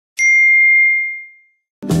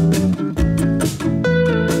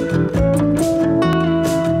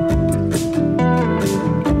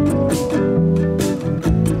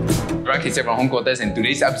Petir from Home Quarters, and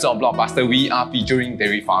today's episode of BlkBuster, we are featuring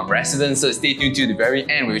Dairy Farm residences. Stay tuned to the very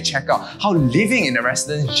end where we check out how living in a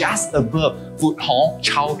residence just above food hall,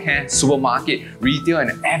 childcare, supermarket, retail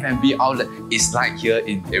and F&B outlet is like here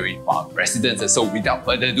in Dairy Farm residences. So without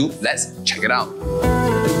further ado, let's check it out.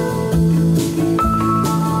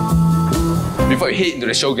 Before you head into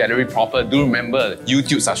the show gallery proper, do remember,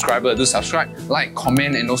 YouTube subscriber, do subscribe, like,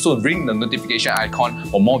 comment, and also ring the notification icon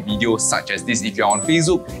for more videos such as this. If you're on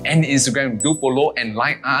Facebook and Instagram, do follow and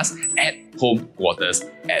like us at Home Quarters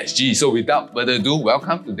SG. So without further ado,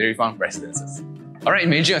 welcome to Dairy Farm Residences. Alright,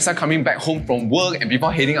 imagine yourself coming back home from work, and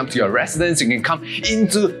before heading up to your residence, you can come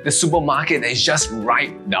into the supermarket that is just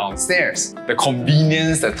right downstairs. The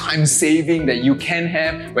convenience, the time saving that you can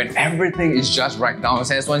have when everything is just right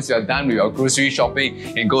downstairs. Once you're done with your grocery shopping,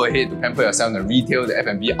 you can go ahead to pamper yourself in the retail, the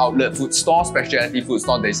F&B outlet, food store, specialty food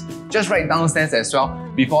store that is just right downstairs as well,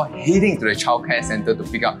 before heading to the childcare center to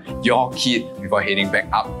pick up your kid before heading back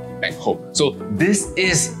home. So this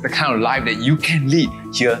is the kind of life that you can lead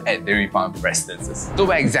here at Dairy Farm Residences. So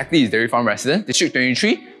where exactly is Dairy Farm Residence? District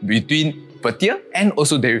 23 between Petir and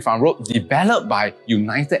also Dairy Farm Road, developed by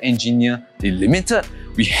United Engineer Limited.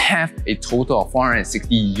 We have a total of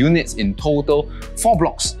 460 units in total, 4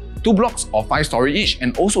 blocks. 2 blocks of 5-storey each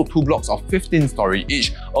and also 2 blocks of 15-storey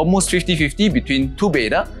each. Almost 50-50 between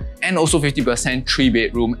 2-bedder and also 50%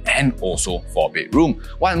 3-bedroom and also 4-bedroom.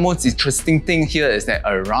 One most interesting thing here is that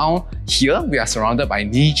around here, we are surrounded by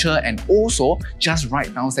nature, and also just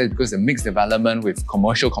right downstairs, because it's a mixed development with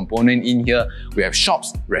commercial component in here, we have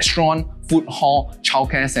shops, restaurant, food hall,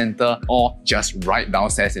 childcare center, all just right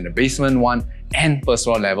downstairs in the basement one and first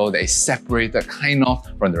floor level that is separated kind of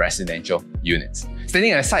from the residential units.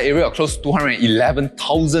 Standing at a side area of close to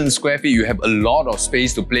 211,000 square feet, you have a lot of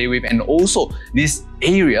space to play with, and also this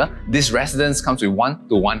area, this residence comes with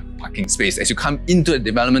 1-to-1 parking space. As you come into the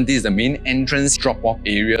development, this is the main entrance drop-off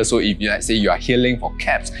area. So if let's say you are hailing for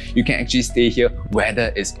cabs, you can actually stay here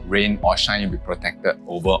whether it's rain or shine, you'll be protected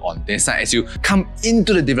over on this side. As you come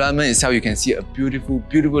into the development itself, you can see a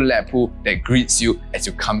beautiful lap pool that greets you as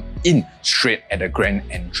you come in straight at the grand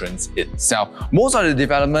entrance itself. Most of the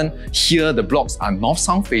development here, the blocks are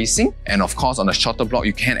north-south facing, and of course on the shorter block,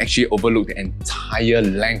 you can actually overlook the entire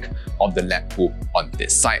length of the lap pool on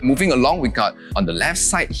this side. Moving along, we got on the left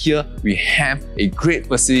side here, we have a great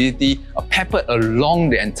facility peppered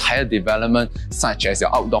along the entire development, such as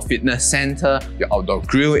your outdoor fitness center, your outdoor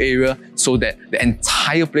grill area, so that the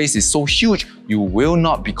entire place is so huge, you will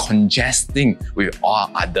not be congesting with all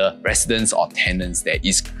other residents or tenants that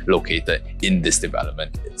is located in this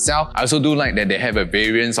development itself. I also do like that they have a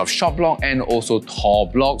variance of short block and also tall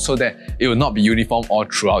block, so that it will not be uniform all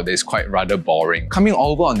throughout. It's quite rather boring. Coming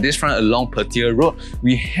over on this front along Petir Road,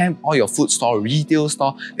 we have all your food store, retail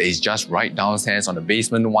store that is just right downstairs on the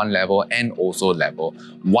basement 1 level and also level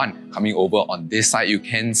 1. Coming over on this side, you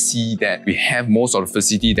can see that we have most of the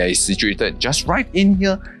facility that is situated just right in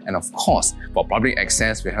here, and of course, for public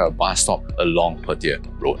access, we have a bus stop along Petir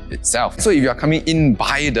Road itself. So if you are coming in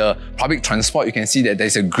by the public transport, you can see that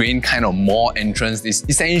there's a green kind of mall entrance. This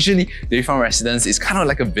essentially, Dairy Farm Residence is kind of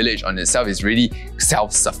like a village on itself. It's really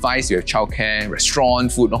self-suffice. You have childcare,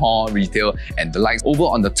 restaurant, food hall, retail, and the likes. Over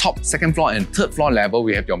on the top, 2nd floor and 3rd floor level,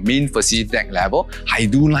 we have your main facility deck level. I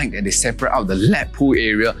do like that they separate out the lap pool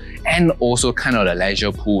area and also kind of the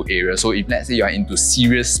leisure pool area. So if let's say you are into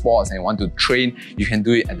serious sports and you want to train, you can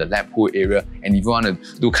do it at the lap pool area. And if you want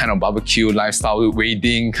to do kind of barbecue lifestyle,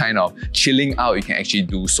 wading, kind of chilling out, you can actually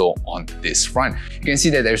do so on this front. You can see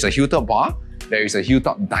that there's a hilltop bar, there is a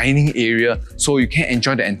hilltop dining area, so you can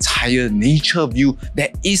enjoy the entire nature view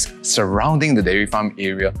that is surrounding the Dairy Farm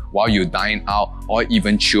area while you dine out or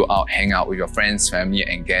even chill out, hang out with your friends, family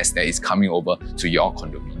and guests that is coming over to your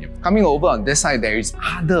condominium. Coming over on this side, there is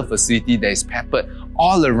other facility that is peppered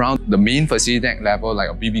all around the main facility deck level, like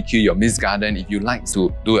a BBQ, your mist garden. If you like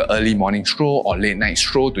to do an early morning stroll or late night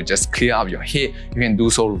stroll to just clear up your head, you can do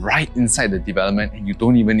so right inside the development, and you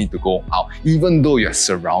don't even need to go out, even though you're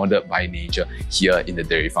surrounded by nature here in the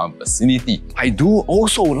Dairy Farm vicinity. I do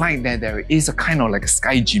also like that there is a kind of like a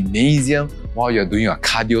sky gymnasium. While you're doing your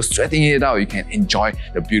cardio, sweating it out, you can enjoy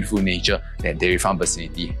the beautiful nature that Dairy Farm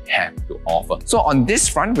vicinity have to offer. So on this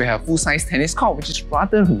front, we have full-size tennis court, which is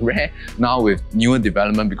rather rare now with newer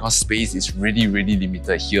development, because space is really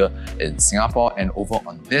limited here in Singapore. And over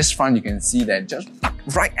on this front, you can see that just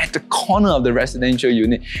right at the corner of the residential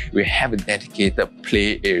unit, we have a dedicated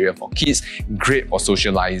play area for kids, great for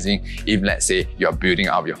socializing if let's say you're building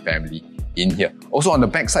up your family in here. Also on the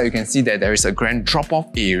back side, you can see that there is a grand drop-off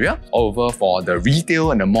area over for the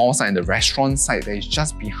retail and the mall side and the restaurant side that is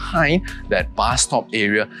just behind that bus stop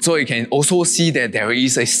area. So you can also see that there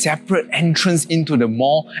is a separate entrance into the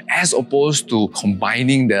mall as opposed to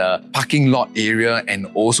combining the parking lot area and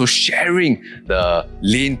also sharing the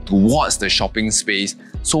lane towards the shopping space.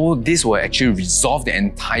 So this will actually resolve the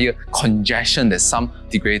entire congestion that some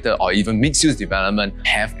integrated or even mixed-use development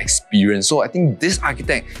have experienced. So I think this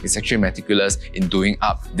architect is actually meticulous in doing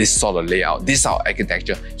up this sort of layout, this sort of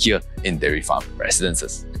architecture here in Dairy Farm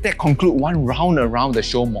Residences. That concludes one round around the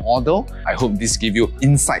show model. I hope this gives you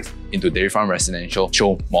insights into Dairy Farm Residential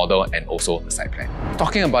show model and also the site plan.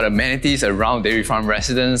 Talking about amenities around Dairy Farm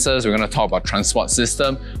Residences, we're going to talk about transport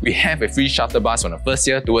system. We have a free shuttle bus on the first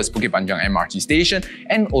year towards Bukit Panjang MRT station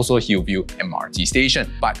and also Hillview MRT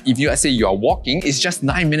station. But if let's say you are walking, it's just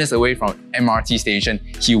 9 minutes away from MRT station,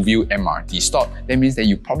 Hillview MRT stop. That means that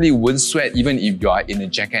you probably won't sweat even if you are in a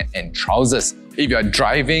jacket and trousers. If you are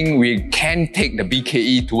driving, we can take the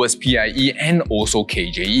BKE towards PIE and also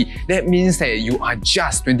KJE. That means that you are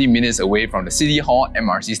just 20 minutes away from the City Hall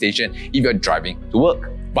MRT station if you're driving to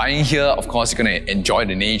work. Buying here, of course, you're going to enjoy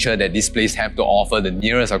the nature that this place have to offer. The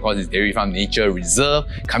nearest, of course, is Dairy Farm Nature Reserve.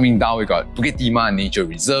 Coming down, we got Bukit Timah Nature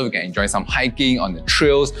Reserve. You can enjoy some hiking on the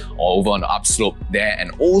trails or over on the upslope there,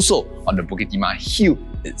 and also on the Bukit Timah Hill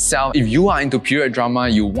itself. If you are into period drama,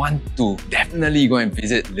 you want to definitely go and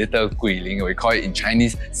visit Little Guilin. We call it in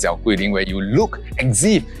Chinese Xiao Guilin, where you look as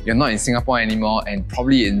if you're not in Singapore anymore and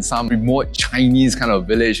probably in some remote Chinese kind of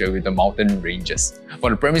village with the mountain ranges. For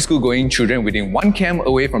the primary school going children within 1 km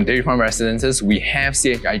away from Dairy Farm Residences, we have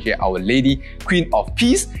CHIJ Our Lady, Queen of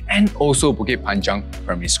Peace, and also Bukit Panjang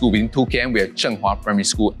Primary School. Within 2 km, we have Zhenghua Primary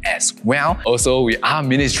School as well. Also, we are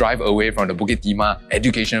minutes drive away from the Bukit Timah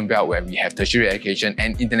Education Belt, where we have tertiary education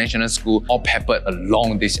and international school all peppered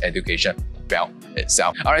along this education belt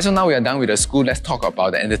itself. Alright, so now we are done with the school. Let's talk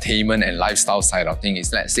about the entertainment and lifestyle side of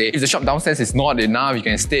things. Let's say if the shop downstairs is not enough, you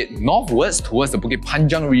can stay northwards towards the Bukit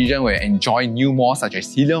Panjang region where you enjoy new malls such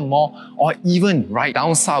as Helium Mall, or even right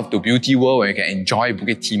down south to Beauty World where you can enjoy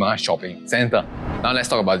Bukit Timah Shopping Centre. Now let's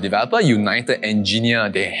talk about developer United Engineer.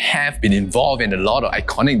 They have been involved in a lot of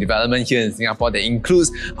iconic development here in Singapore that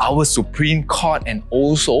includes our Supreme Court and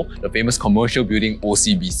also the famous commercial building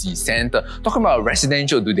OCBC Centre. Talking about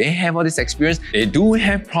residential, do they have all this experience? They do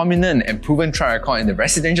have prominent and proven track record in the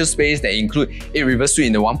residential space that include 8 River Street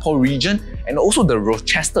in the Whampoa region and also the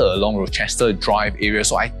Rochester along Rochester Drive area.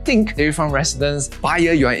 So I think Dairy Farm residents,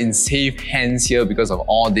 buyer, you are in safe hands here because of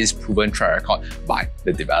all this proven track record by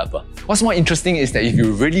the developer. What's more interesting is that if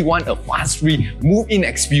you really want a fast-free move-in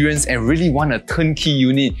experience and really want a turnkey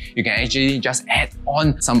unit, you can actually just add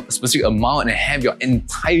on some specific amount and have your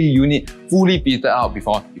entire unit fully fitted out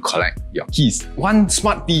before you collect your keys. One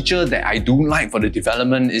smart feature that I do like for the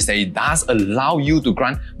development is that it does allow you to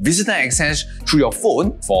grant visitor access through your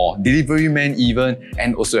phone for delivery man even,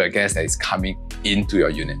 and also a guest that is coming into your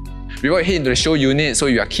unit. Before we head into the show unit, so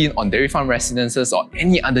you are keen on Dairy Farm Residences or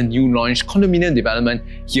any other new launch condominium development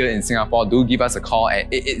here in Singapore, do give us a call at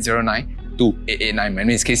 8809 2889. My name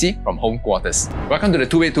is Casey from Home Quarters. Welcome to the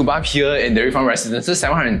 2-bed 2-bath here in Dairy Farm Residences,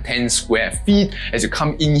 710 square feet. As you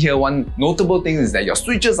come in here, one notable thing is that your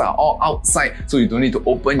switches are all outside, so you don't need to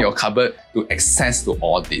open your cupboard to access to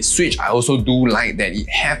all this switch. I also do like that it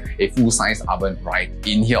have a full-size oven right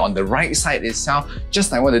in here. On the right side itself,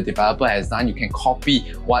 just like what the developer has done, you can copy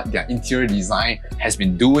what their interior design has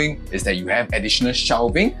been doing, is that you have additional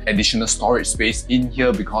shelving, additional storage space in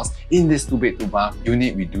here, because in this 2-bed 2-bath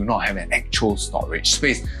unit, we do not have an actual storage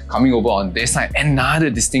space. Coming over on this side, another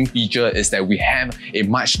distinct feature is that we have a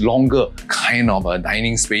much longer kind of a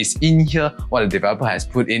dining space in here. What the developer has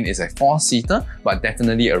put in is a 4-seater, but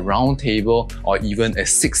definitely a round table or even a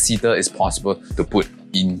 6-seater is possible to put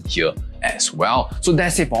in here as well. So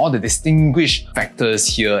that's it for all the distinguished factors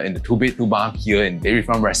here in the 2-bed 2-bath here in Dairy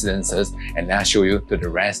Farm Residences, and let's show you to the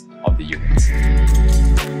rest of the units.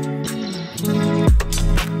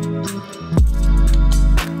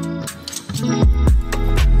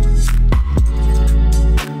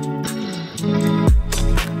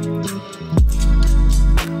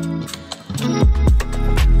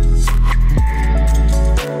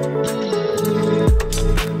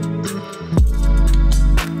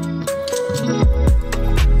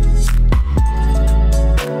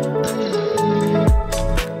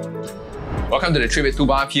 Welcome to the 3-bed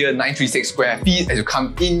 2-bath here, 936 square feet. As you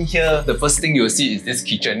come in here, the first thing you'll see is this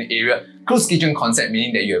kitchen area. Closed kitchen concept,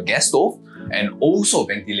 meaning that you have gas stove, and also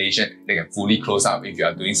ventilation that can fully close up if you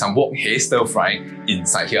are doing some wok hei stir frying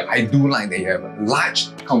inside here. I do like that you have a large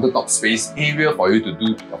countertop space area for you to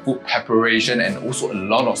do your food preparation and also a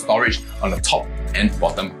lot of storage on the top and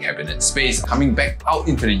bottom cabinet space. Coming back out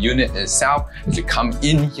into the unit itself, as you come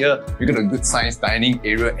in here, you got a good sized dining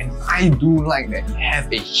area, and I do like that you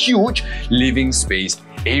have a huge living space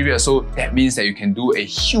area. So that means that you can do a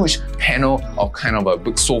huge panel of kind of a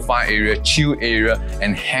big sofa area, chill area,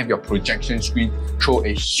 and have your projection screen throw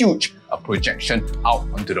a huge projection out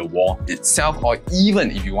onto the wall itself, or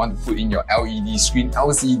even if you want to put in your LED screen,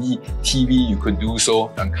 LCD TV, you could do so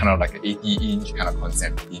on kind of like an 80-inch kind of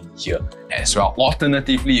concept in here as well.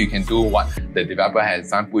 Alternatively, you can do what the developer has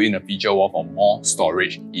done, put in a feature wall for more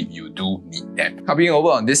storage if you do need that. Coming over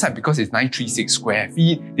on this side, because it's 936 square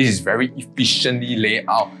feet, this is very efficiently laid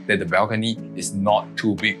out that the balcony is not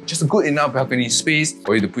too big. Just a good enough balcony space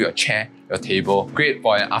for you to put your chair, your table. Great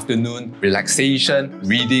for an afternoon relaxation,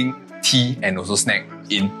 reading, tea, and also snack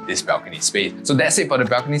in this balcony space. So that's it for the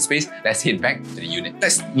balcony space. Let's head back to the unit.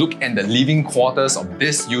 Let's look at the living quarters of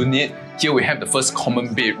this unit. Here we have the first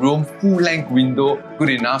common bedroom, full-length window, good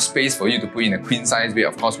enough space for you to put in a queen-size bed,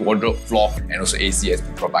 of course wardrobe, floor, and also AC has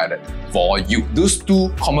been provided for you. Those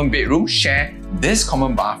two common bedrooms share this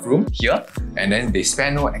common bathroom here, and then they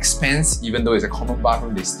spare no expense. Even though it's a common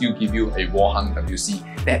bathroom, they still give you a wall-hung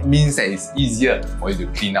WC. That means that it's easier for you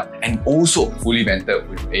to clean up, and also fully vented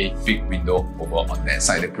with a big window over on that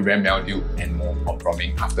side that prevent mildew and more from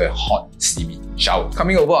after a hot, steamy shower.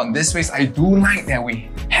 Coming over on this space, I do like that we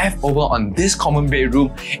have over on this common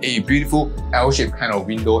bedroom a beautiful L-shaped kind of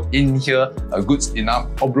window in here, a good enough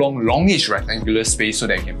oblong, longish rectangular space so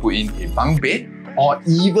that you can put in a bunk bed, or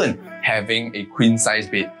even having a queen size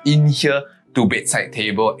bed in here, to bedside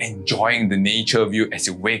table, enjoying the nature view as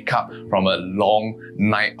you wake up from a long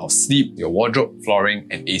night of sleep. Your wardrobe, flooring,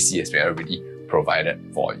 and AC has been already provided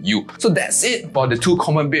for you. So that's it for the two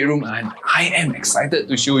common bedroom, and I am excited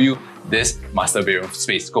to show you this master bedroom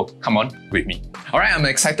space. Come on with me. Alright, I'm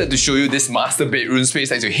excited to show you this master bedroom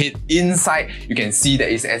space. As you head inside, you can see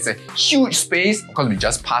that it's a huge space. Of course, we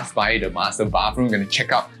just passed by the master bathroom. We're going to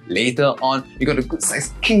check out later on. You got a good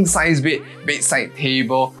size king size bed, bedside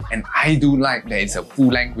table, and I do like that it's a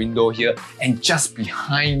full-length window here. And just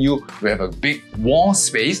behind you, we have a big wall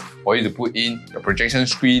space for you to put in your projection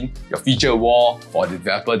screen, your feature wall. For the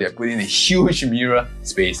developer, they're putting a huge mirror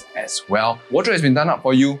space as well. Wardrobe has been done up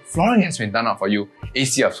for you. Flooring has been done up for you.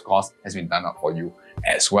 AC, of course, has been done up for you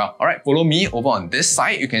as well. Alright, follow me over on this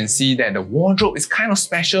side. You can see that the wardrobe is kind of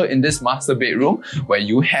special in this master bedroom, where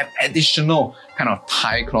you have additional kind of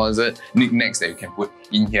tie closet knickknacks that you can put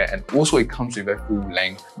in here, and also it comes with a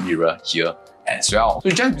full-length mirror here as well. So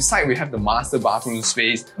just beside, we have the master bathroom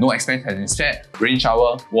space. No expense has been spared. Rain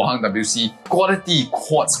shower, wall-hung WC, quality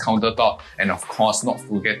quartz countertop, and of course, not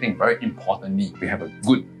forgetting, very importantly, we have a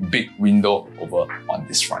good big window over on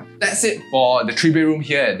this front. That's it for the 3-bedroom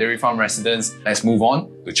here at Dairy Farm Residence. Let's move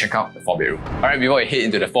on to check out the 4-bedroom. Alright, before we head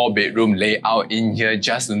into the 4-bedroom layout in here,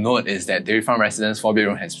 just to note is that Dairy Farm Residence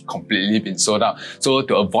 4-bedroom has completely been sold out. So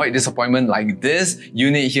to avoid disappointment like this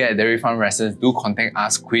unit here at Dairy Farm Residence, do contact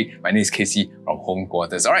us quick. My name is Casey from Home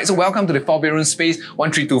Quarters. Alright, so welcome to the 4-bedroom space,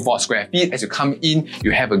 1324 square feet. As you come in,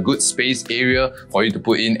 you have a good space area for you to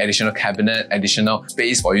put in additional cabinet, additional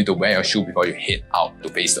space for you to wear your shoe before you head out to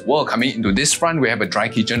face the world. Coming into this front, we have a dry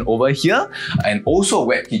kitchen over here, and also a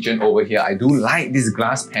wet kitchen over here. I do like this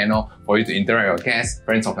glass panel for you to interact with your guests,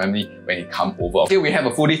 friends or family when you come over. Here we have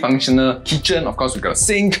a fully functional kitchen. Of course, we've got a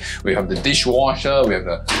sink, we have the dishwasher, we have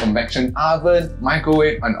the convection oven,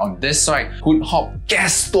 microwave, and on this side, hood hob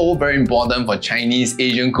gas stove, very important for Chinese,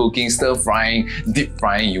 Asian cooking, stir frying, deep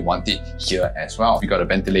frying, you want it here as well. We got a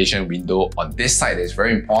ventilation window on this side that is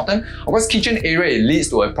very important. Of course, kitchen area, it leads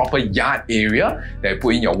to a proper yard area that you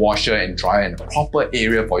put in your washer and dryer, and a proper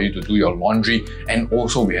area for you to do your laundry. And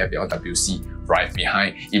also we have your WC right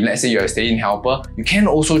behind. If let's say you're a stay-in helper, you can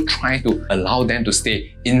also try to allow them to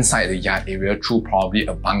stay inside the yard area through probably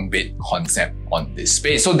a bunk bed concept on this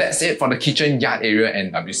space. So that's it for the kitchen, yard area,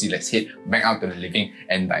 and WC. Let's head back out to the living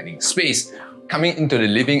and dining space. Coming into the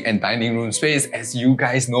living and dining room space, as you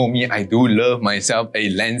guys know me, I do love myself a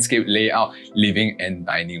landscape layout living and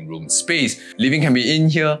dining room space. Living can be in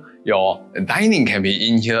here, your dining can be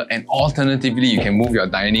in here, and alternatively, you can move your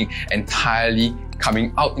dining entirely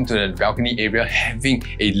coming out into the balcony area, having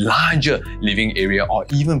a larger living area, or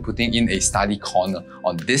even putting in a study corner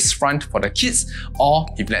on this front for the kids. Or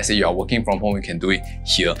if let's say you are working from home, you can do it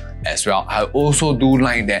here as well. I also do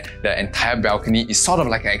like that the entire balcony is sort of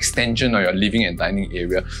like an extension of your living and dining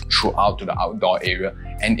area throughout to the outdoor area,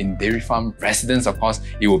 And in dairy farm residence, of course,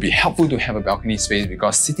 it will be helpful to have a balcony space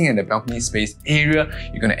because sitting in the balcony space area,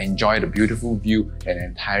 you're going to enjoy the beautiful view that the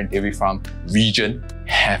entire dairy farm region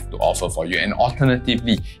have to offer for you. And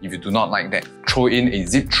alternatively, if you do not like that, throw in a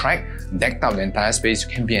zip track, decked out the entire space. You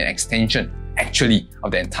can be an extension actually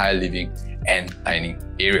of the entire living and dining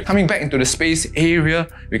area. Coming back into the space area,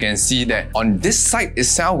 we can see that on this side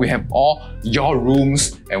itself, we have all your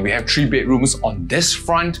rooms and we have 3 bedrooms on this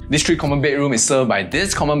front. This 3 common bedroom is served by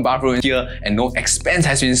this common bathroom here and no expense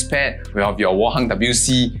has been spared. We have your wall hung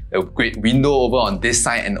WC, a great window over on this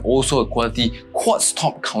side and also a quality quartz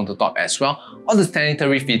top countertop as well. All the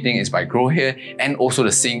sanitary fitting is by Grow here and also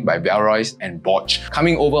the sink by Belroy's and Bosch.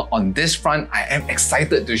 Coming over on this front, I am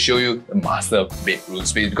excited to show you the master bedroom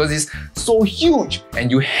space because it's so huge and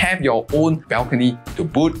you have your own balcony to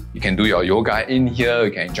boot. You can do your yoga in here,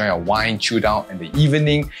 you can enjoy your wine, chill out in the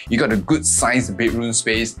evening. You got a good sized bedroom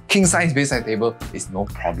space. King size bedside table is no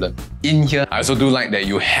problem in here. I also do like that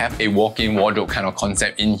you have a walk-in wardrobe kind of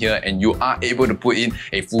concept in here and you are able to put in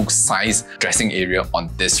a full size dressing area on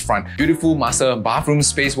this front. Beautiful master bathroom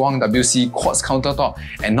space, wall WC, quartz countertop,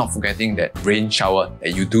 and not forgetting that rain shower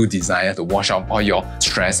that you do desire to wash out all your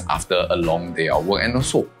stress after a long day of work. And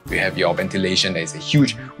also, we have your ventilation. There is a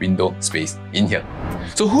huge window space in here.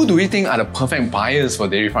 So who do we think are the perfect buyers for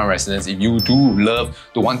dairy farm residents if you do love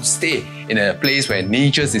to want to stay in a place where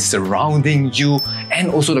nature is surrounding you and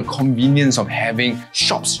also the convenience of having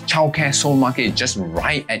shops, childcare, supermarket just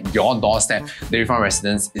right at your doorstep? Dairy farm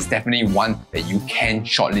residents is definitely one that you can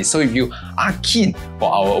shortlist. So if you are keen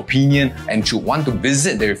for our opinion and should want to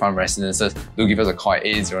visit dairy farm residences, do give us a call at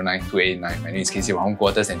 809-289. My name is Casey from Home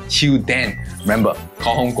Quarters, and till then, remember,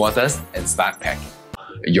 call Home Quarters and start packing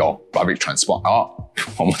your public transport. Oh,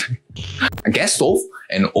 one more time. A gas stove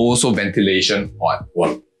and also ventilation on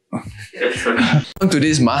work. On to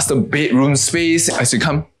this master bedroom space as you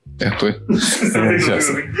come. Yeah,